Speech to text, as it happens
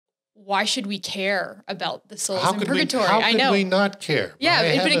why should we care about the souls in purgatory? How could we not care? Yeah,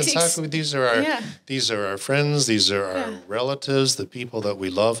 These are our friends, these are our relatives, the people that we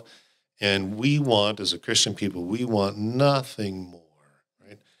love, and we want, as a Christian people, we want nothing more,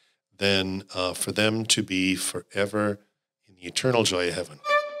 right, than for them to be forever in the eternal joy of heaven.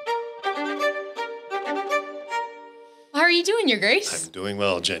 How are you doing, Your Grace? I'm doing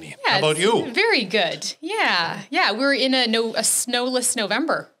well, Jenny. How about you? Very good. Yeah. We're in a snowless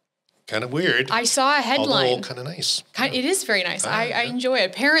November. Kind of weird. I saw a headline. Although kind of nice. It is very nice. I enjoy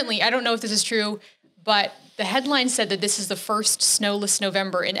it. Apparently, I don't know if this is true, but the headline said that this is the first snowless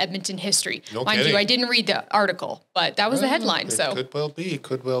November in Edmonton history. Mind you, I didn't read the article, but that was the headline. So could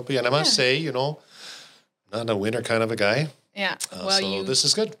well be. And I must say, not a winter kind of a guy. Yeah. So this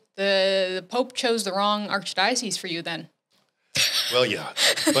is good. The Pope chose the wrong archdiocese for you then. Well, yeah.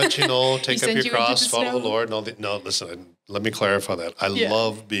 But, take up your cross, follow the Lord. No, listen, let me clarify that. I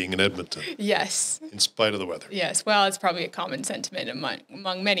love being in Edmonton. Yes. In spite of the weather. Yes. Well, it's probably a common sentiment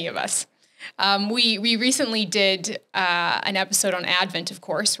among many of us. We recently did an episode on Advent, of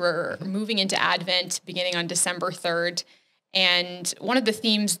course. We're moving into Advent beginning on December 3rd. And one of the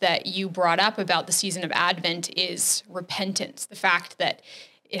themes that you brought up about the season of Advent is repentance, the fact that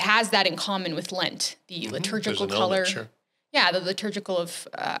it has that in common with Lent, the liturgical color. Element, sure. Yeah, the liturgical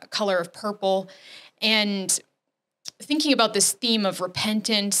color of purple. And thinking about this theme of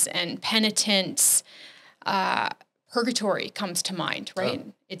repentance and penitence, purgatory comes to mind, right?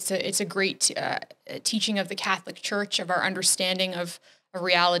 Oh. It's a great teaching of the Catholic Church, of our understanding of a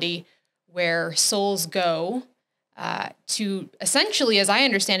reality where souls go to essentially, as I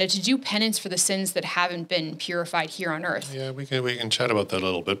understand it, to do penance for the sins that haven't been purified here on earth. Yeah, we can chat about that a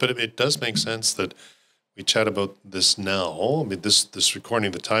little bit, but it does make sense that we chat about this now. I mean, this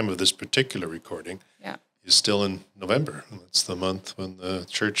recording, the time of this particular recording, is still in November. It's the month when the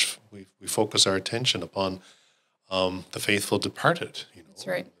Church we focus our attention upon the faithful departed. That's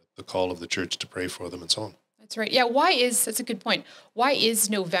right. The call of the Church to pray for them and so on. That's right. Yeah. That's a good point. Why is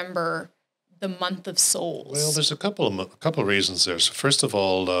November the month of souls? Well, there's a couple of reasons there. So first of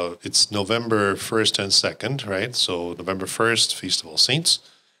all, it's November 1st and 2nd, right? So November 1st, Feast of All Saints,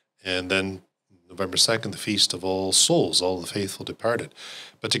 and then November 2nd, the Feast of All Souls, all the faithful departed.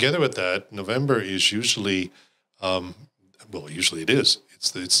 But together with that, November is usually, usually it is.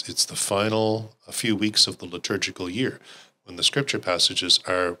 It's the final few weeks of the liturgical year when the scripture passages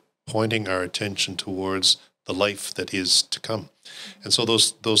are pointing our attention towards the life that is to come. And so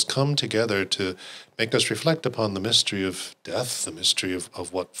those come together to make us reflect upon the mystery of death, the mystery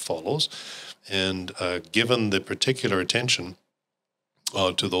of what follows. And given the particular attention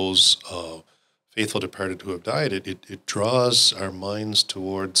to those faithful departed who have died, it draws our minds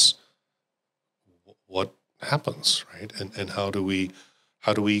towards what happens, right? And how do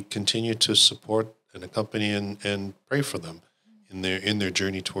we continue to support and accompany and pray for them in their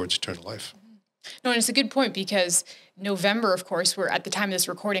journey towards eternal life? No, and it's a good point because November, of course, we're at the time of this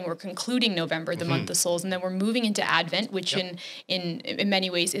recording, we're concluding November, the month of souls, and then we're moving into Advent, which in many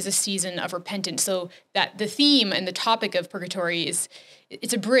ways is a season of repentance. So that the theme and the topic of purgatory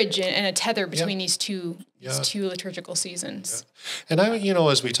it's a bridge and a tether between these two liturgical seasons. Yeah. And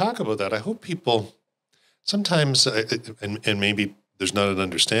as we talk about that, I hope people sometimes, and maybe there's not an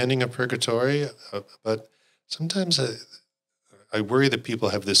understanding of purgatory, but sometimes I worry that people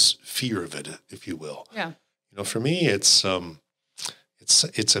have this fear of it, if you will. Yeah. For me, it's a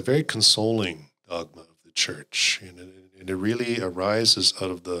very consoling dogma of the Church, and it really arises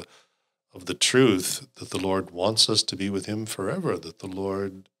out of the truth that the Lord wants us to be with Him forever, that the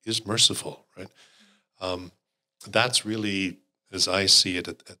Lord is merciful, right? That's really, as I see it,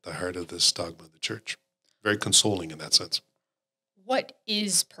 at the heart of this dogma of the Church. Very consoling in that sense. What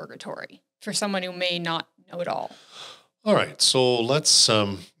is purgatory for someone who may not know it all? All right, so let's,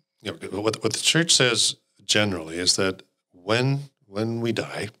 what the Church says generally is that when we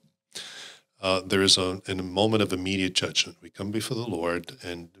die, there is a moment of immediate judgment. We come before the Lord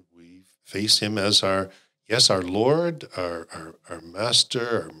and we face Him as our Lord, our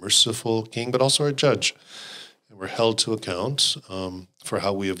Master, our merciful King, but also our Judge. And we're held to account for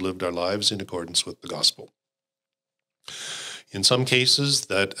how we have lived our lives in accordance with the gospel. In some cases,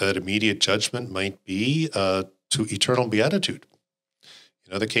 that immediate judgment might be to eternal beatitude.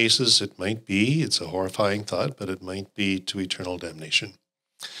 In other cases, it might be, it's a horrifying thought, but it might be to eternal damnation.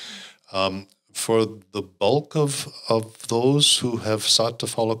 For the bulk of those who have sought to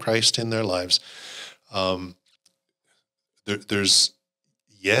follow Christ in their lives, there's,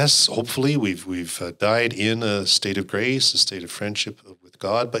 yes, hopefully we've died in a state of grace, a state of friendship with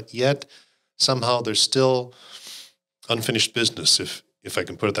God, but yet somehow there's still unfinished business, if I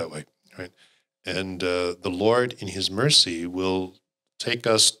can put it that way, right? And the Lord, in his mercy, will take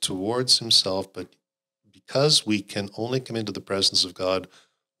us towards himself, but because we can only come into the presence of God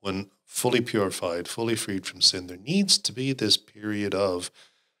when fully purified, fully freed from sin, there needs to be this period of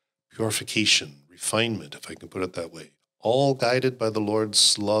purification, refinement, if I can put it that way, all guided by the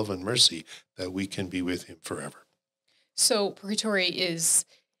Lord's love and mercy, that we can be with him forever. So purgatory it's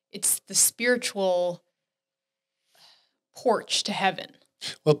the spiritual porch to heaven.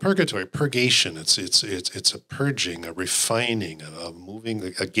 Well, purgatory, purgation, it's a purging, a refining, a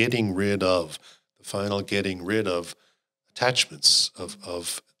moving, a getting rid of, the final getting rid of attachments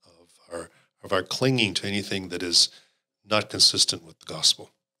of our clinging to anything that is not consistent with the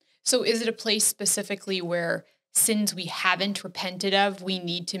gospel. So is it a place specifically where sins we haven't repented of, we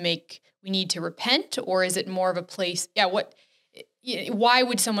need to repent, or is it more of a place, why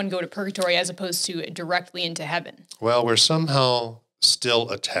would someone go to purgatory as opposed to directly into heaven? Well, we're somehow still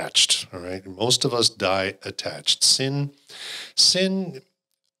attached, all right? Most of us die attached. Sin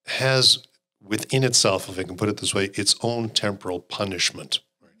has within itself, if I can put it this way, its own temporal punishment,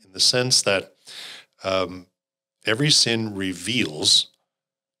 right? In the sense that every sin reveals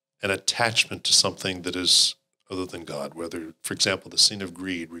an attachment to something that is other than God, whether, for example, the sin of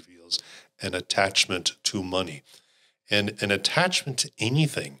greed reveals an attachment to money. And an attachment to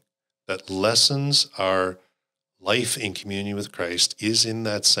anything that lessens our life in communion with Christ is, in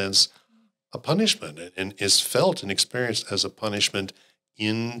that sense, a punishment, and is felt and experienced as a punishment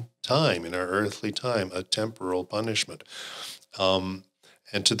in time, in our earthly time, a temporal punishment. And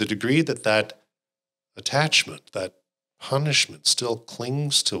to the degree that attachment, that punishment still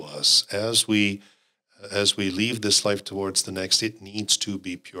clings to us as we leave this life towards the next, it needs to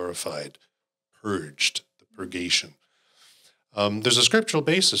be purified, purged, the purgation. There's a scriptural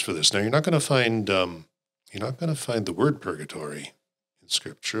basis for this. Now, you're not going to find the word purgatory in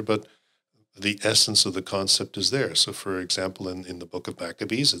Scripture, but the essence of the concept is there. So, for example, in the book of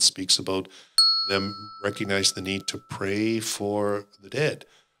Maccabees, it speaks about them recognize the need to pray for the dead.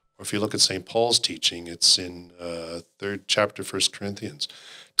 Or if you look at St. Paul's teaching, it's in 3rd chapter, 1 Corinthians.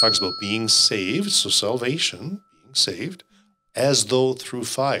 It talks about being saved, so salvation, being saved, as though through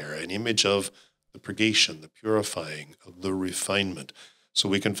fire, an image of the purgation, the purifying, of the refinement. So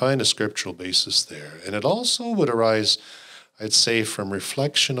we can find a scriptural basis there. And it also would arise, I'd say, from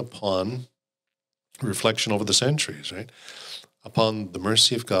reflection over the centuries, right? Upon the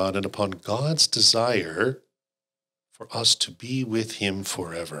mercy of God and upon God's desire for us to be with him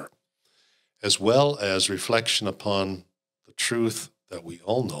forever, as well as reflection upon the truth that we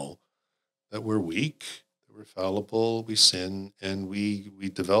all know, that we're weak, that we're fallible, we sin, and we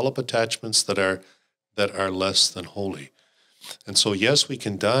develop attachments that are less than holy. And so, yes, we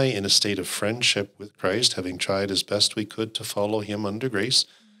can die in a state of friendship with Christ, having tried as best we could to follow him under grace,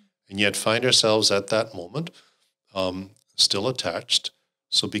 and yet find ourselves at that moment still attached.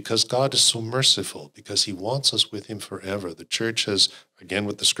 So because God is so merciful, because he wants us with him forever, the church has, again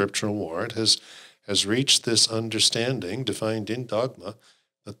with the scriptural word, has reached this understanding, defined in dogma,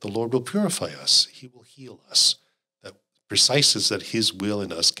 that the Lord will purify us. He will heal us. That precises that his will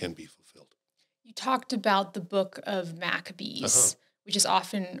in us can be fulfilled. You talked about the book of Maccabees, which is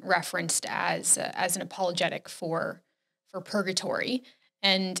often referenced as an apologetic for purgatory.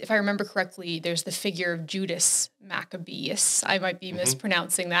 And if I remember correctly, there's the figure of Judas Maccabeus. I might be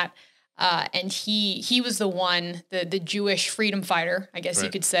mispronouncing that. And he was the one, the Jewish freedom fighter, I guess you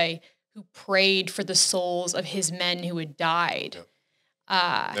could say, who prayed for the souls of his men who had died.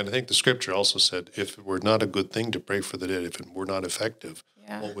 Yeah. And I think the scripture also said, if it were not a good thing to pray for the dead, if it were not effective,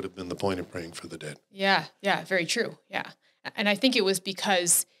 what would have been the point of praying for the dead? Yeah, very true. Yeah. And I think it was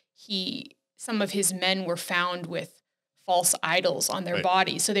because some of his men were found with false idols on their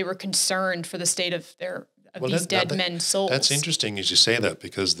bodies, so they were concerned for the state of these dead men's souls. That's interesting as you say that,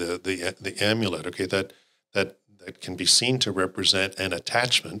 because the amulet, that can be seen to represent an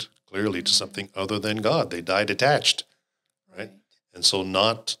attachment clearly to something other than God. They died attached, right? And so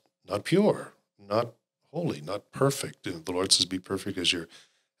not pure, not holy, not perfect. The Lord says, "Be perfect as your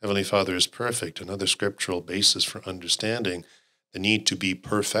heavenly Father is perfect." Another scriptural basis for understanding the need to be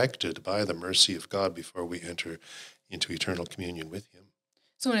perfected by the mercy of God before we enter into eternal communion with him.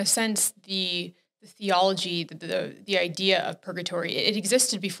 So in a sense, the theology, the idea of purgatory, it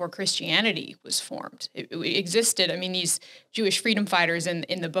existed before Christianity was formed. It existed. I mean, these Jewish freedom fighters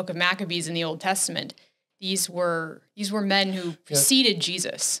in the book of Maccabees in the Old Testament, these were men who preceded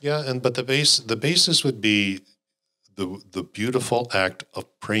Jesus. Yeah, but the basis would be the beautiful act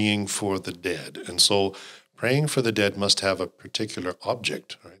of praying for the dead. And so praying for the dead must have a particular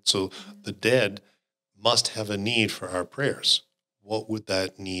object, right? So the dead must have a need for our prayers. what would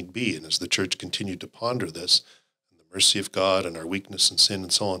that need be? And as the church continued to ponder this, and the mercy of God and our weakness and sin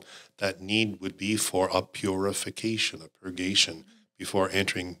and so on, that need would be for a purification, a purgation, before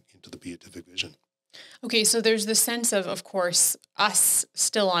entering into the beatific vision. Okay, so there's the sense of course, us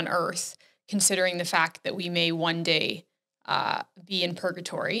still on earth, considering the fact that we may one day be in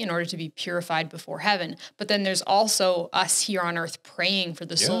purgatory in order to be purified before heaven. But then there's also us here on earth praying for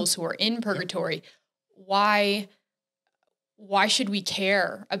the souls who are in purgatory. Why should we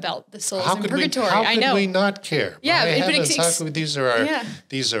care about the souls in purgatory? How could we not care? Yeah,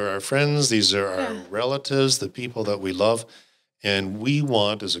 These are our friends, these are our relatives, the people that we love. And we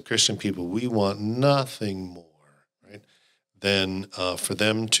want, as a Christian people, we want nothing more, right, than for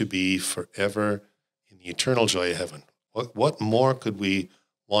them to be forever in the eternal joy of heaven. What more could we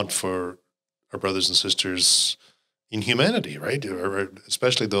want for our brothers and sisters in humanity, right? Or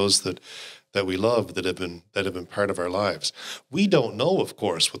especially those that we love that have been part of our lives. We don't know, of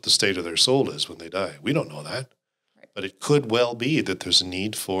course, what the state of their soul is when they die. We don't know that, but it could well be that there's a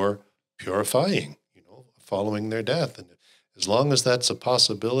need for purifying, following their death. And as long as that's a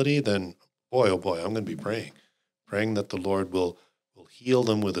possibility, then boy, oh boy, I'm going to be praying that the Lord will heal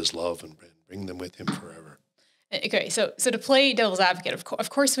them with His love and bring them with Him forever. Okay, so to play devil's advocate, of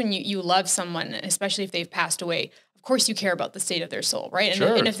course, when you love someone, especially if they've passed away, of course you care about the state of their soul, right?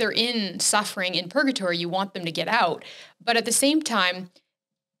 And if they're in suffering in purgatory, you want them to get out. But at the same time,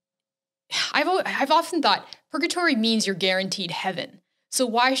 I've often thought purgatory means you're guaranteed heaven. So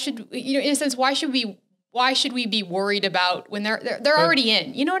why should in a sense why should we be worried about when they're already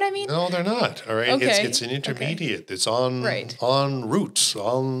in? You know what I mean? No, they're not. All right. Okay. It's an intermediate. Okay. It's on routes,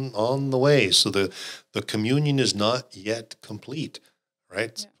 on the way. So the communion is not yet complete,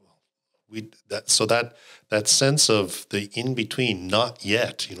 right? Yeah. That sense of the in between, not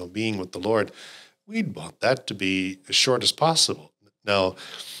yet, being with the Lord, we'd want that to be as short as possible. Now,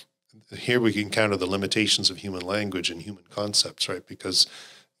 here we encounter the limitations of human language and human concepts, right? Because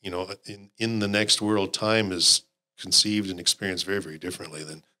in the next world, time is conceived and experienced very, very differently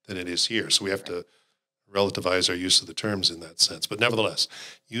than it is here. So we have to relativize our use of the terms in that sense. But nevertheless,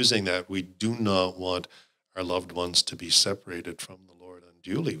 using that, we do not want our loved ones to be separated from the Lord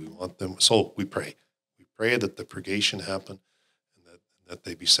unduly. We want them. So we pray. We pray that the purgation happen and that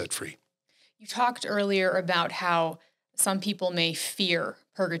they be set free. You talked earlier about how some people may fear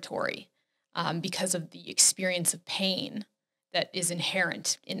purgatory because of the experience of pain that is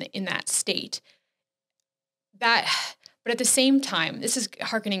inherent in that state. But at the same time, this is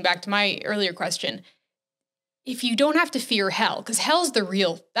hearkening back to my earlier question, if you don't have to fear hell, because hell's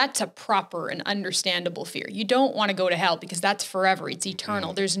that's a proper and understandable fear. You don't want to go to hell because that's forever. It's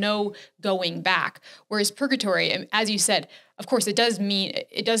eternal. There's no going back. Whereas purgatory, as you said, of course, it does mean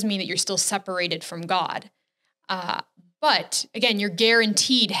that you're still separated from God. But again, you're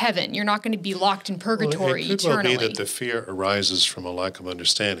guaranteed heaven. You're not going to be locked in purgatory eternally. It could well be that the fear arises from a lack of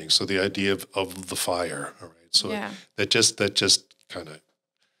understanding. So the idea of the fire, all right. So that just kind of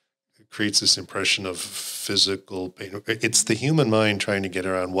creates this impression of physical pain. It's the human mind trying to get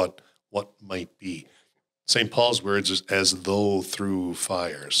around what might be. St. Paul's words is as though through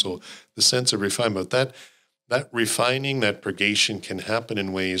fire. So the sense of refinement, that refining, that purgation can happen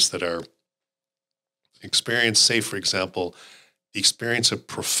in ways that are experienced, say, for example, the experience of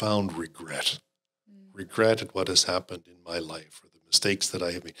profound regret at what has happened in my life or the mistakes that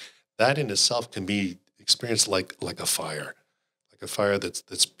I have made. That in itself can be experienced like a fire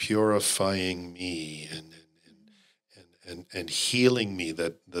that's purifying me and healing me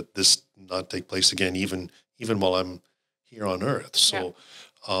that this not take place again, even while I'm here on earth. So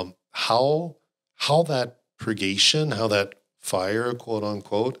how that purgation, how that fire, quote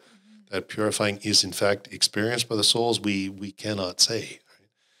unquote, that purifying is in fact experienced by the souls, we cannot say.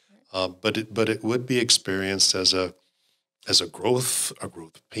 Right? But it would be experienced as a growth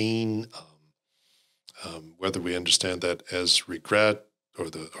of pain, whether we understand that as regret or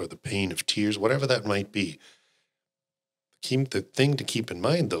the pain of tears, whatever that might be. The thing to keep in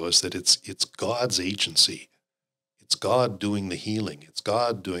mind, though, is that it's God's agency. It's God doing the healing. It's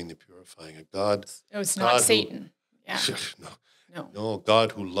God doing the purifying. It's not Satan. No,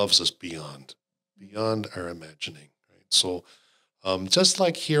 God who loves us beyond our imagining. Right. So, just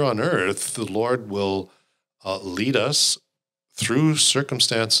like here on earth, the Lord will lead us through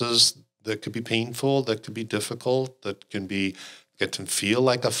circumstances that could be painful, that could be difficult, that can feel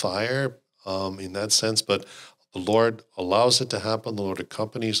like a fire in that sense. But the Lord allows it to happen. The Lord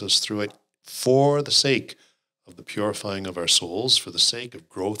accompanies us through it for the sake of the purifying of our souls, for the sake of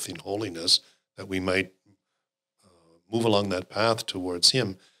growth in holiness, that we might move along that path towards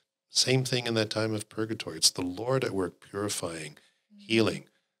Him. Same thing in that time of purgatory. It's the Lord at work purifying healing.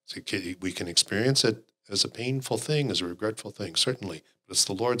 So we can experience it as a painful thing, as a regretful thing, certainly, but it's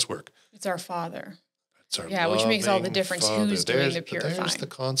the Lord's work. It's our Father. It's our Which makes all the difference Father. who's doing the purifying. There's the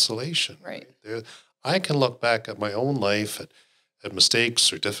consolation. Right. There, I can look back at my own life, at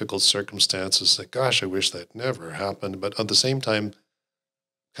mistakes or difficult circumstances, like, gosh, I wish that never happened. But at the same time,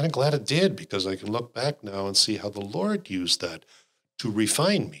 kind of glad it did, because I can look back now and see how the Lord used that to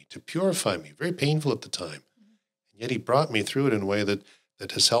refine me, to purify me. Very painful at the time. And yet he brought me through it in a way that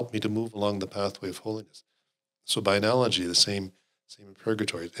has helped me to move along the pathway of holiness. So by analogy, the same in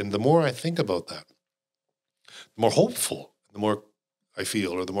purgatory. And the more I think about that, the more hopeful, the more I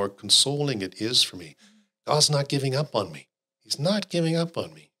feel, or the more consoling it is for me. God's not giving up on me. He's not giving up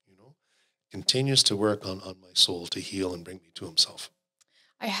on me, Continues to work on my soul to heal and bring me to himself.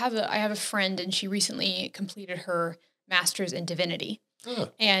 I have a friend, and she recently completed her master's in divinity.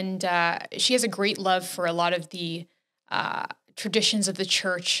 And she has a great love for a lot of the traditions of the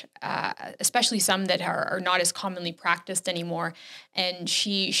church, especially some that are not as commonly practiced anymore. And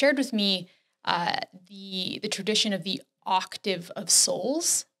she shared with me the tradition of the octave of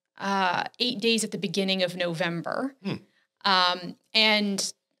souls, 8 days at the beginning of November.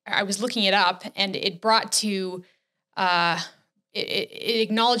 And I was looking it up, and it brought to, it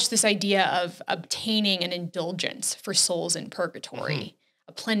acknowledged this idea of obtaining an indulgence for souls in purgatory,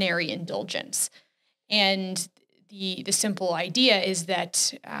 a plenary indulgence. And the simple idea is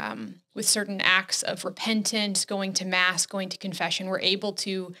that with certain acts of repentance, going to Mass, going to confession, we're able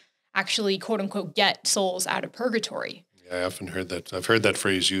to actually, quote unquote, get souls out of purgatory. Yeah, I often heard that. I've heard that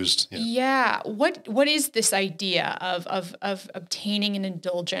phrase used. Yeah. What is this idea of obtaining an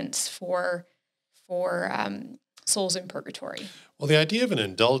indulgence for souls in purgatory? Well, the idea of an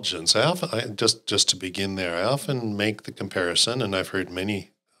indulgence, just to begin there, I often make the comparison, and I've heard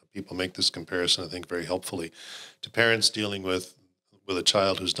many people make this comparison, I think, very helpfully, to parents dealing with a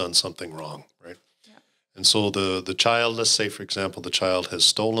child who's done something wrong, right? Yeah. And so the child, let's say, for example, the child has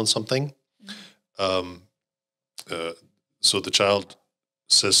stolen something. So the child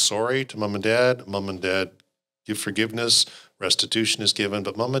says sorry to mom and dad. Mom and dad give forgiveness. Restitution is given.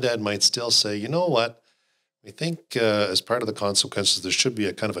 But mom and dad might still say, you know what? We think as part of the consequences, there should be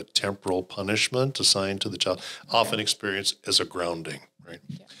a kind of a temporal punishment assigned to the child, often experienced as a grounding, right?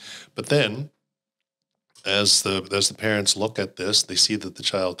 Yeah. But then, as the parents look at this, they see that the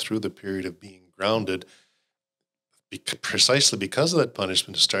child, through the period of being grounded, precisely because of that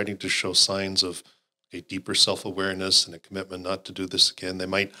punishment, is starting to show signs of a deeper self-awareness and a commitment not to do this again. They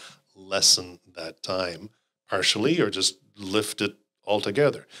might lessen that time partially or just lift it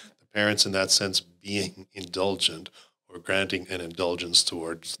altogether. The parents, in that sense, being indulgent or granting an indulgence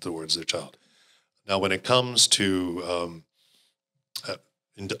towards their child. Now, when it comes to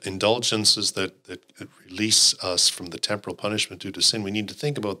indulgences that release us from the temporal punishment due to sin, we need to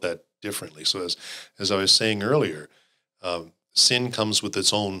think about that differently. So as I was saying earlier, sin comes with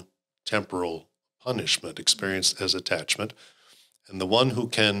its own temporal punishment experienced as attachment. And the one who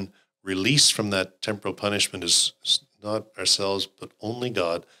can release from that temporal punishment is not ourselves, but only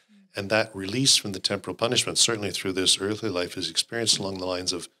God. And that release from the temporal punishment, certainly through this earthly life, is experienced along the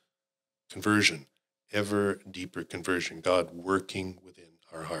lines of conversion, ever deeper conversion, God working within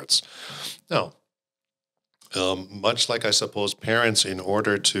our hearts. Now, much like I suppose parents, in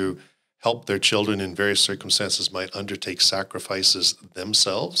order to help their children in various circumstances, might undertake sacrifice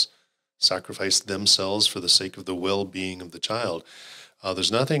themselves for the sake of the well-being of the child.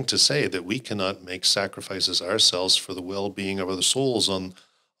 There's nothing to say that we cannot make sacrifices ourselves for the well-being of other souls in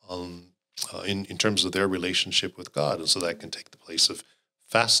terms of their relationship with God. And so that can take the place of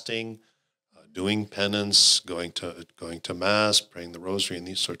fasting, doing penance, going to Mass, praying the Rosary, and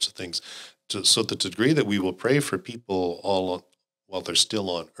these sorts of things. So that to the degree that we will pray for people while they're still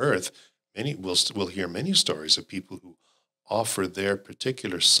on earth, we'll hear many stories of people who offer their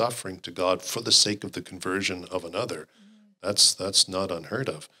particular suffering to God for the sake of the conversion of another. That's not unheard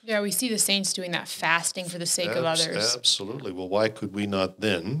of. Yeah, we see the saints doing that, fasting for the sake of others. Absolutely. Well, why could we not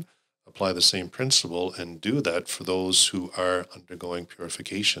then apply the same principle and do that for those who are undergoing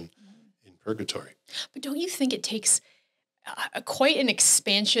purification in purgatory? But don't you think it takes quite an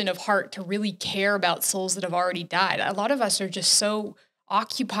expansion of heart to really care about souls that have already died? A lot of us are just so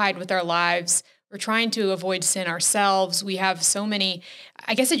occupied with our lives. We're trying to avoid sin ourselves. We have so many,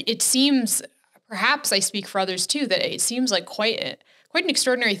 I guess it seems, perhaps I speak for others too, that it seems like quite an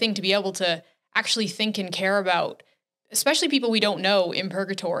extraordinary thing to be able to actually think and care about, especially people we don't know in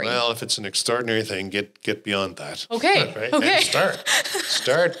purgatory. Well, if it's an extraordinary thing, get beyond that. Okay. Right? Okay. And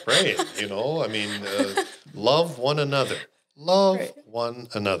start praying, love one another. Love one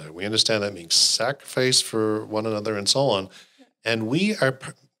another. We understand that means sacrifice for one another and so on. And we are,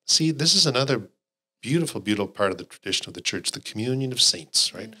 see, this is another beautiful, beautiful part of the tradition of the church, the communion of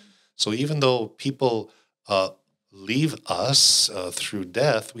saints, right? So even though people leave us through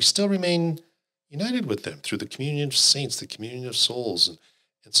death, we still remain united with them through the communion of saints, the communion of souls.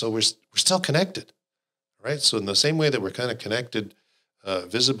 And so we're still connected, right? So in the same way that we're kind of connected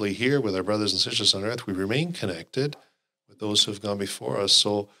visibly here with our brothers and sisters on earth, we remain connected with those who have gone before us.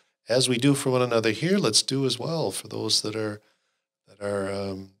 So as we do for one another here, let's do as well for those that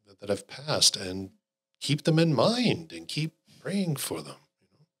have passed, and keep them in mind and keep praying for them.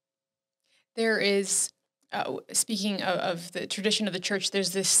 There is, speaking of the tradition of the church,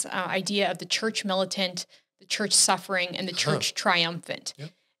 there's this idea of the church militant, the church suffering, and the church triumphant. Yep.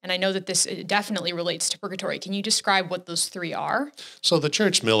 And I know that this definitely relates to purgatory. Can you describe what those three are? So the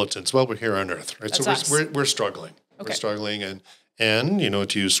church militants, well, we're here on earth, right? That's so we're struggling. Okay. We're struggling, and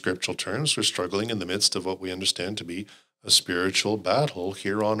to use scriptural terms, we're struggling in the midst of what we understand to be a spiritual battle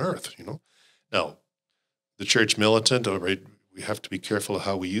here on earth. Now, the church militant, all right, we have to be careful of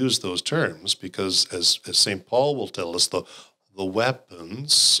how we use those terms, because as St. Paul will tell us, the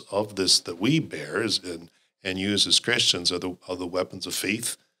weapons of this that we bear and use as Christians are the weapons of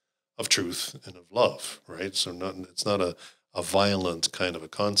faith, of truth, and of love, right? So it's not a violent kind of a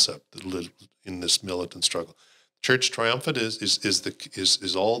concept in this militant struggle. Church triumphant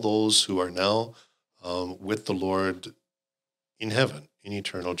is all those who are now with the Lord in heaven, in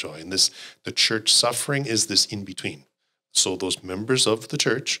eternal joy. And the church suffering is this in between. So those members of the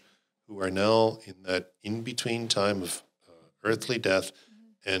church who are now in that in between time of earthly death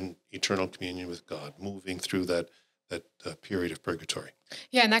and eternal communion with God, moving through that period of purgatory.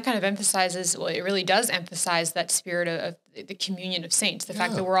 Yeah, and that kind of emphasizes, well, it really does emphasize that spirit of the communion of saints, the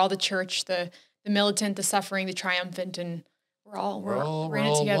fact that we're all the church, the militant, the suffering, the triumphant, and we're all in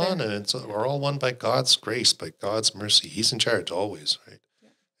it together. One, and we're all one by God's grace, by God's mercy. He's in charge always, right? Yeah.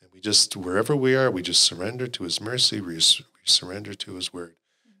 And we just, wherever we are, we just surrender to His mercy, we surrender to His word,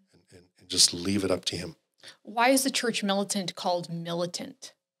 and just leave it up to Him. Why is the church militant called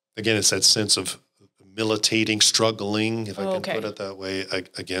militant? Again, it's that sense of militating, struggling, if I can put it that way,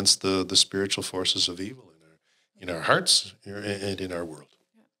 against the spiritual forces of evil in our hearts and in our world.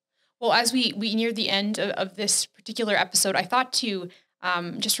 Well, as we near the end of this particular episode, I thought to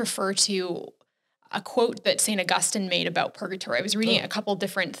just refer to a quote that St. Augustine made about purgatory. I was reading a couple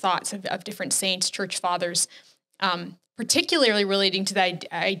different thoughts of different saints, church fathers, particularly relating to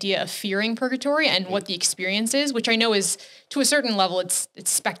the idea of fearing purgatory and what the experience is, which I know is, to a certain level, it's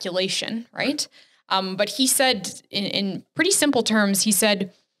speculation, right? But he said, in pretty simple terms, he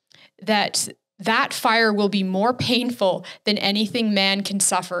said that fire will be more painful than anything man can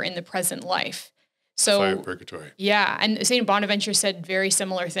suffer in the present life. So fire of purgatory. Yeah, and St. Bonaventure said very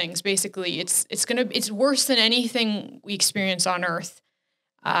similar things. Basically, it's worse than anything we experience on earth.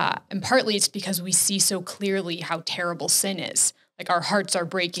 And partly it's because we see so clearly how terrible sin is. Like our hearts are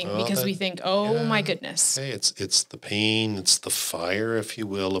breaking because we think, my goodness. Hey, it's the pain, it's the fire, if you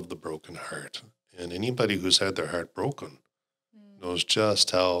will, of the broken heart. And anybody who's had their heart broken knows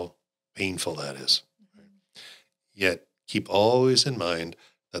just how painful that is. Right? Yet keep always in mind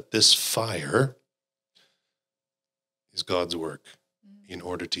that this fire is God's work in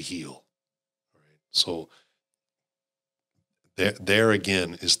order to heal. Right? So there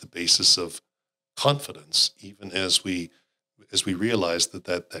again is the basis of confidence, even as we realize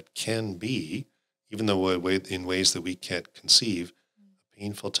that can be, even though in ways that we can't conceive, a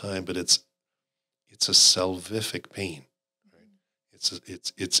painful time, but it's a salvific pain. Right?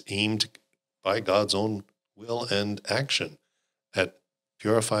 It's aimed by God's own will and action at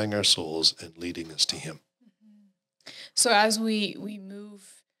purifying our souls and leading us to Him. So as we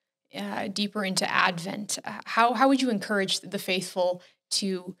move deeper into Advent, how would you encourage the faithful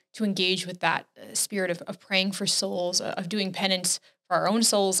to engage with that spirit of praying for souls, of doing penance for our own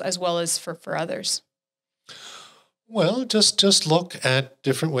souls as well as for others? Well, just look at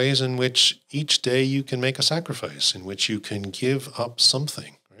different ways in which each day you can make a sacrifice, in which you can give up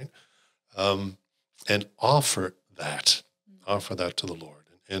something, right? And offer that to the Lord.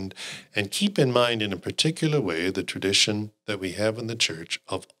 And keep in mind in a particular way the tradition that we have in the church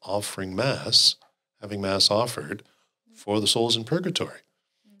of offering Mass, having Mass offered for the souls in purgatory.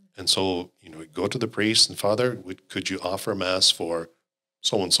 And so, go to the priest and, Father, could you offer Mass for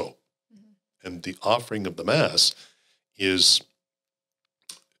so-and-so? And the offering of the Mass is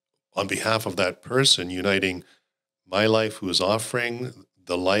on behalf of that person, uniting my life who is offering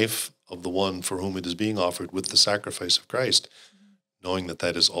the life of the one for whom it is being offered with the sacrifice of Christ, knowing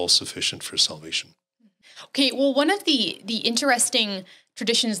that is all sufficient for salvation. Okay, well, one of the interesting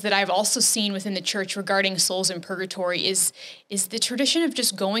traditions that I've also seen within the church regarding souls in purgatory is the tradition of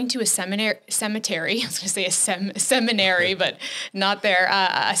just going to a cemetery. I was going to say a seminary, but not there.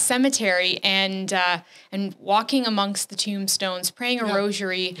 A cemetery and walking amongst the tombstones, praying a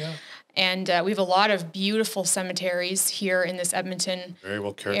rosary. Yeah. And we have a lot of beautiful cemeteries here in this Edmonton Very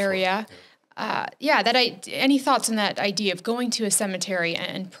well cared area. For. Any thoughts on that idea of going to a cemetery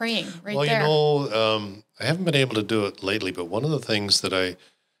and praying right well, there? I haven't been able to do it lately, but one of the things that I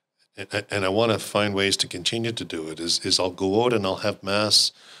want to find ways to continue to do it is I'll go out and I'll have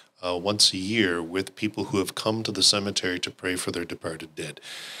Mass once a year with people who have come to the cemetery to pray for their departed dead.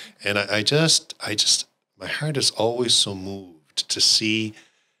 And I just, my heart is always so moved to see,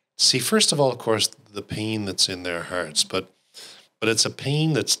 first of all, of course, the pain that's in their hearts, but it's a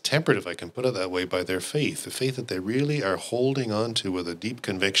pain that's tempered, if I can put it that way, by their faith, the faith that they really are holding on to with a deep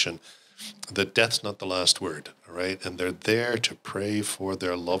conviction that death's not the last word, all right? And they're there to pray for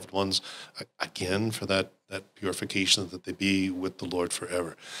their loved ones, again, for that purification, that they be with the Lord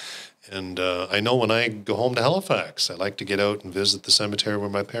forever. And I know when I go home to Halifax, I like to get out and visit the cemetery where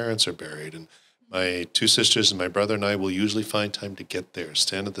my parents are buried. And my two sisters and my brother and I will usually find time to get there,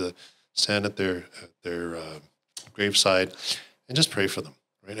 stand at their graveside, and just pray for them,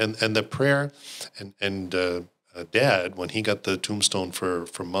 right? And the prayer, and Dad, when he got the tombstone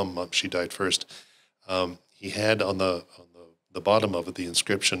for Mom, she died first. He had on the bottom of it the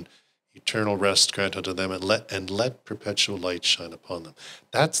inscription, "Eternal rest grant unto them, and let perpetual light shine upon them."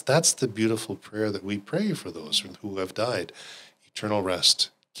 That's the beautiful prayer that we pray for those who have died. Eternal rest,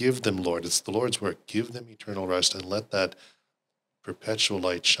 give them, Lord. It's the Lord's work. Give them eternal rest, and let that perpetual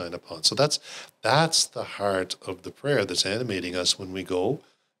light shine upon. So that's the heart of the prayer that's animating us when we go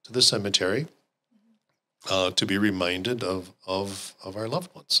to the cemetery to be reminded of our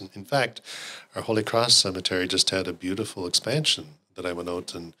loved ones. And in fact, our Holy Cross Cemetery just had a beautiful expansion that I went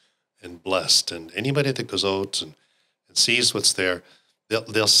out and blessed. And anybody that goes out and sees what's there,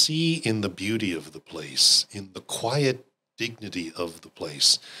 they'll see in the beauty of the place, in the quiet dignity of the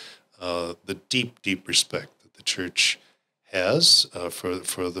place, the deep respect that the Church has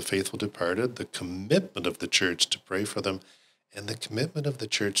for the faithful departed, the commitment of the Church to pray for them, and the commitment of the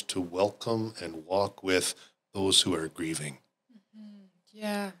Church to welcome and walk with those who are grieving. Mm-hmm.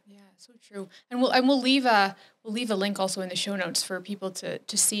 Yeah, so true. And we'll leave a link also in the show notes for people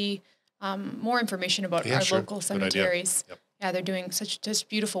to see more information about our local cemeteries. Yep. Yeah, they're doing such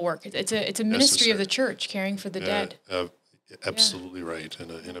beautiful work. It's a ministry of the Church, caring for the dead. Absolutely right,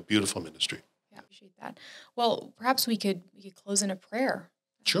 in a beautiful ministry. Yeah, appreciate that. Well, perhaps we could close in a prayer.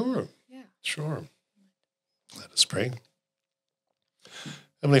 Sure. Yeah. Sure. Let us pray.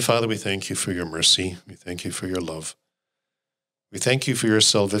 Heavenly Father, we thank you for your mercy. We thank you for your love. We thank you for your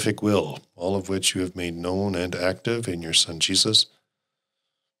salvific will, all of which you have made known and active in your Son Jesus.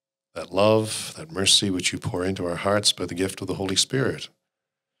 That love, that mercy which you pour into our hearts by the gift of the Holy Spirit.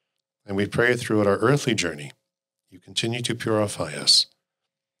 And we pray throughout our earthly journey, you continue to purify us.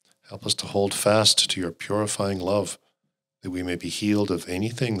 Help us to hold fast to your purifying love, that we may be healed of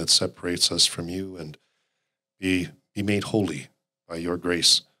anything that separates us from you and be made holy by your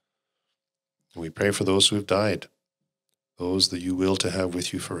grace. And we pray for those who have died, those that you will to have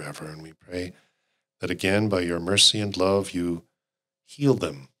with you forever. And we pray that again, by your mercy and love, you heal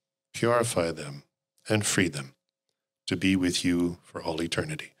them, purify them, and free them to be with you for all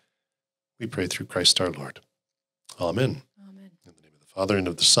eternity. We pray through Christ our Lord. Amen. Amen. In the name of the Father, and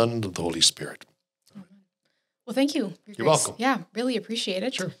of the Son, and of the Holy Spirit. Amen. Well, thank you. You're welcome. Yeah, really appreciate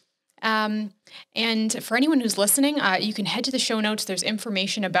it. Sure. And for anyone who's listening, you can head to the show notes. There's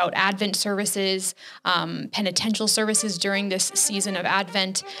information about Advent services, penitential services during this season of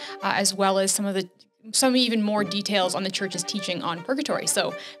Advent, as well as some even more details on the Church's teaching on purgatory.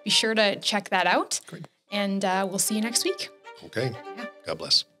 So be sure to check that out. Great. And we'll see you next week. Okay. Yeah. God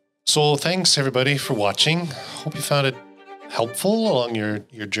bless. So thanks, everybody, for watching. Hope you found it helpful along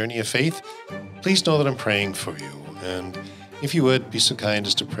your journey of faith. Please know that I'm praying for you. And if you would, be so kind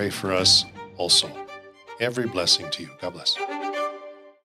as to pray for us also. Every blessing to you. God bless.